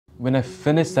When I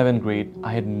finished 7th grade,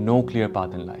 I had no clear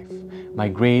path in life. My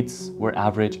grades were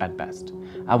average at best.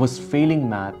 I was failing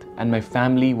math and my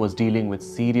family was dealing with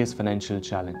serious financial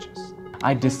challenges.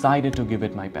 I decided to give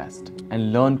it my best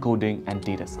and learn coding and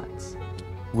data science.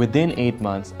 Within 8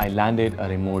 months, I landed a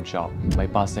remote job by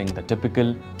passing the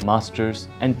typical master's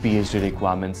and PhD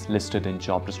requirements listed in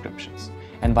job descriptions,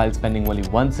 and while spending only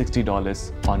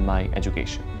 $160 on my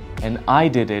education. And I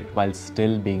did it while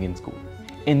still being in school.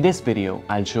 In this video,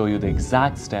 I'll show you the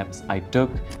exact steps I took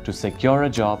to secure a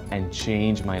job and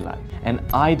change my life. And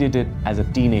I did it as a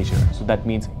teenager, so that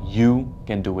means you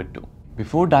can do it too.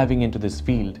 Before diving into this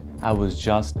field, I was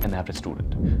just an average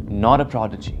student, not a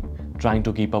prodigy, trying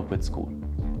to keep up with school.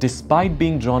 Despite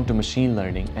being drawn to machine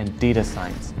learning and data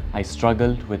science, I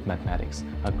struggled with mathematics,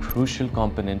 a crucial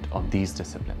component of these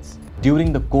disciplines.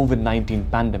 During the COVID-19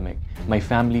 pandemic, my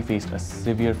family faced a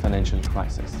severe financial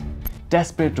crisis.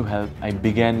 Desperate to help, I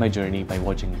began my journey by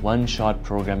watching one-shot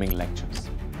programming lectures,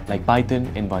 like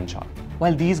Python in one shot.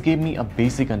 While these gave me a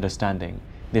basic understanding,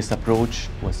 this approach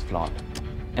was flawed.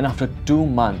 And after 2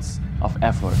 months of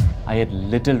effort, I had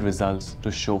little results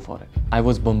to show for it. I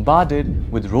was bombarded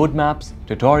with roadmaps,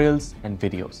 tutorials, and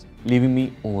videos, leaving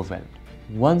me overwhelmed.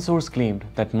 One source claimed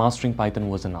that mastering Python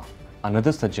was enough.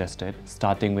 Another suggested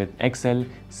starting with Excel,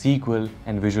 SQL,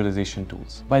 and visualization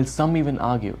tools, while some even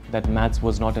argued that maths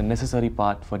was not a necessary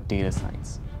part for data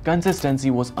science. Consistency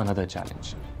was another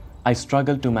challenge. I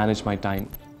struggled to manage my time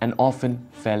and often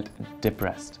felt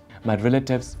depressed. My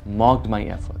relatives mocked my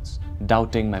efforts,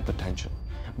 doubting my potential.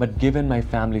 But given my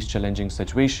family's challenging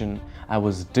situation, I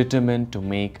was determined to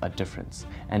make a difference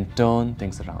and turn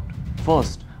things around.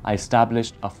 First, I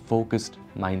established a focused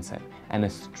mindset and a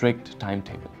strict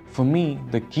timetable. For me,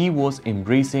 the key was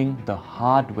embracing the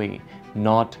hard way,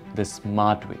 not the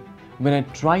smart way. When I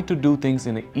tried to do things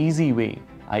in an easy way,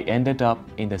 I ended up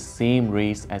in the same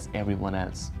race as everyone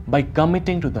else. By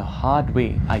committing to the hard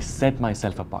way, I set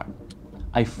myself apart.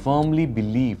 I firmly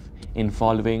believe in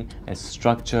following a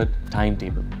structured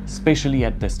timetable, especially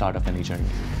at the start of any journey.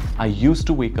 I used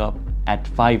to wake up at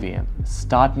 5 a.m.,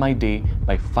 start my day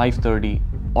by 5:30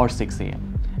 or 6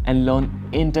 a.m. and learn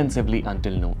intensively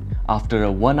until noon. After a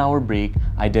 1-hour break,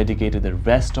 I dedicated the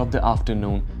rest of the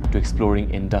afternoon to exploring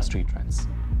industry trends.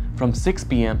 From 6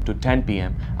 p.m. to 10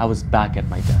 p.m., I was back at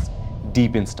my desk,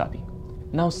 deep in study.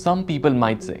 Now some people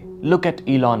might say, look at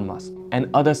Elon Musk and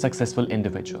other successful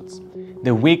individuals.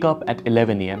 They wake up at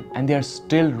 11 a.m. and they are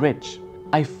still rich.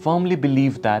 I firmly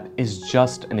believe that is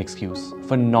just an excuse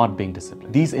for not being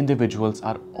disciplined. These individuals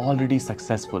are already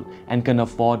successful and can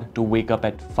afford to wake up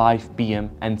at 5 p.m.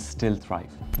 and still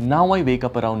thrive. Now I wake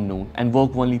up around noon and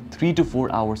work only 3 to 4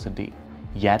 hours a day.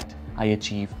 Yet I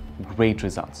achieve great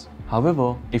results.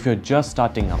 However, if you're just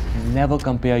starting out, never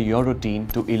compare your routine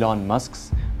to Elon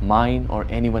Musk's, mine, or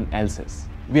anyone else's.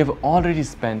 We have already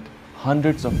spent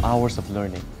hundreds of hours of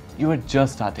learning. You are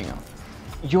just starting out.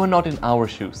 You are not in our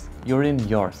shoes, you're in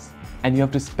yours. And you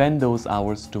have to spend those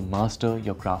hours to master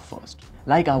your craft first.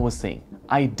 Like I was saying,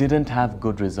 I didn't have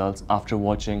good results after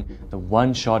watching the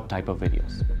one-shot type of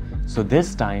videos. So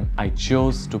this time, I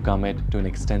chose to commit to an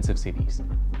extensive series.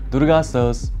 Durga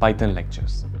Sir's Python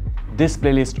Lectures. This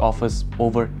playlist offers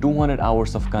over 200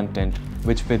 hours of content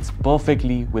which fits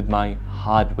perfectly with my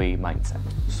hard way mindset.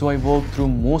 So I worked through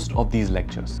most of these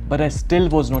lectures, but I still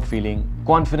was not feeling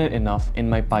confident enough in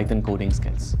my Python coding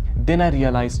skills. Then I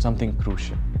realized something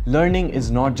crucial. Learning is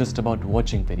not just about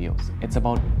watching videos, it's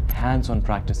about hands-on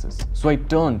practices. So I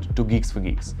turned to Geeks for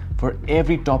Geeks. For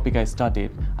every topic I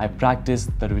studied, I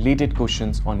practiced the related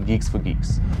questions on Geeks for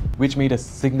Geeks, which made a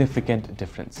significant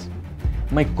difference.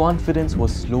 My confidence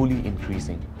was slowly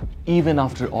increasing. Even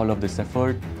after all of this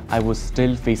effort, I was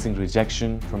still facing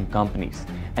rejection from companies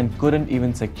and couldn't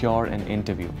even secure an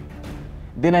interview.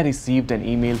 Then I received an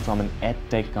email from an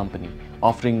edtech company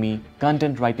offering me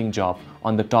content writing job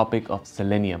on the topic of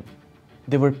selenium.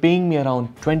 They were paying me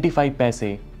around 25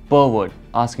 paise per word,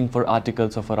 asking for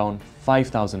articles of around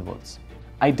 5,000 words.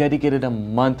 I dedicated a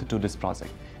month to this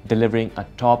project, delivering a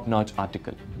top-notch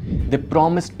article. They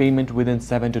promised payment within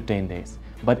 7 to 10 days,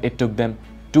 but it took them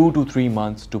 2 to 3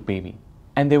 months to pay me.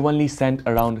 And they only sent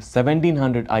around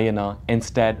 1700 INR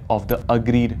instead of the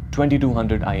agreed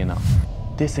 2200 INR.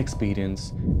 This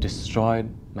experience destroyed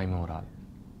my morale.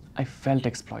 I felt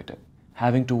exploited,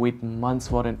 having to wait months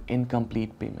for an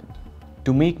incomplete payment.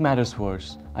 To make matters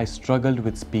worse, I struggled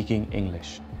with speaking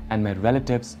English, and my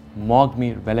relatives mocked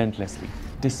me relentlessly.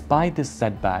 Despite this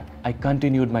setback, I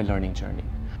continued my learning journey.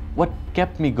 What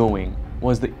kept me going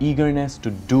was the eagerness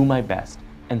to do my best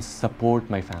and support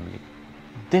my family.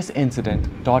 This incident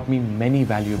taught me many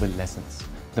valuable lessons,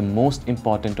 the most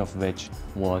important of which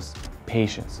was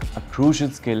patience, a crucial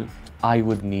skill I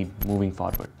would need moving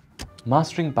forward.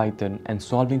 Mastering Python and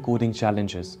solving coding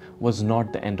challenges was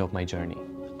not the end of my journey.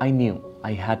 I knew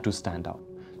I had to stand out,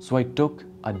 so I took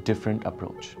a different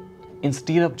approach.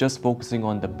 Instead of just focusing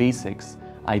on the basics,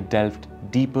 I delved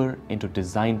deeper into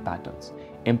design patterns,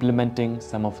 implementing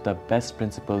some of the best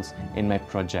principles in my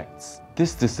projects.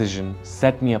 This decision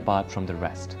set me apart from the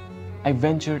rest. I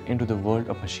ventured into the world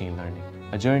of machine learning,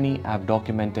 a journey I have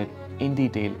documented in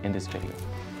detail in this video.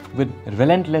 With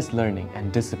relentless learning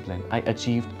and discipline, I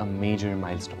achieved a major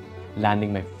milestone,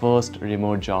 landing my first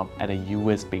remote job at a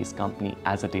US-based company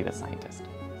as a data scientist.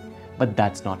 But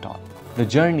that's not all. The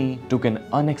journey took an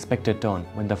unexpected turn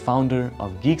when the founder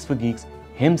of Geeks for Geeks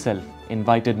himself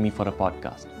invited me for a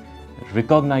podcast,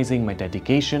 recognizing my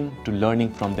dedication to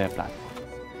learning from their platform.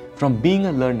 From being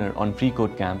a learner on Free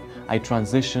Code Camp, I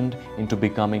transitioned into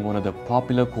becoming one of the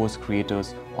popular course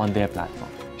creators on their platform,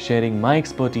 sharing my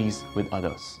expertise with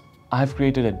others. I have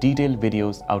created detailed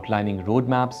videos outlining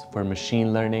roadmaps for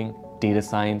machine learning, data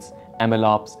science,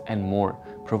 MLOps, and more,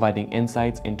 providing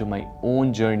insights into my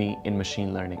own journey in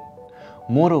machine learning.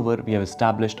 Moreover, we have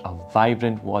established a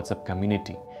vibrant WhatsApp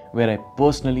community where I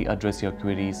personally address your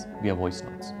queries via voice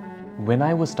notes. When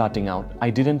I was starting out, I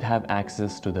didn't have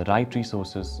access to the right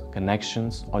resources,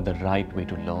 connections, or the right way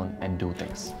to learn and do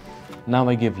things. Now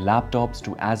I give laptops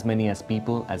to as many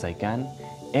people as I can.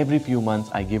 Every few months,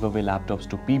 I give away laptops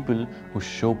to people who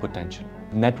show potential.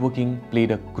 Networking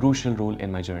played a crucial role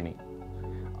in my journey.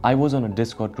 I was on a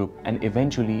Discord group and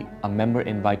eventually a member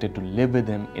invited to live with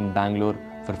him in Bangalore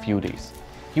for a few days.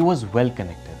 He was well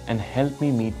connected and helped me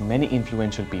meet many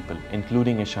influential people,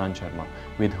 including Ishan Sharma,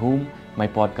 with whom my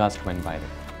podcast went viral.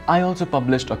 I also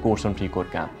published a course on Free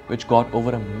Code Camp, which got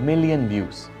over 1 million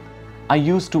views. I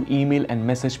used to email and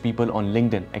message people on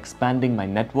LinkedIn, expanding my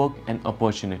network and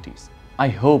opportunities. I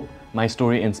hope my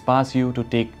story inspires you to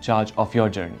take charge of your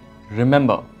journey.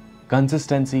 Remember,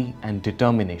 consistency and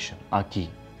determination are key.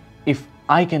 If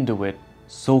I can do it,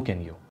 so can you.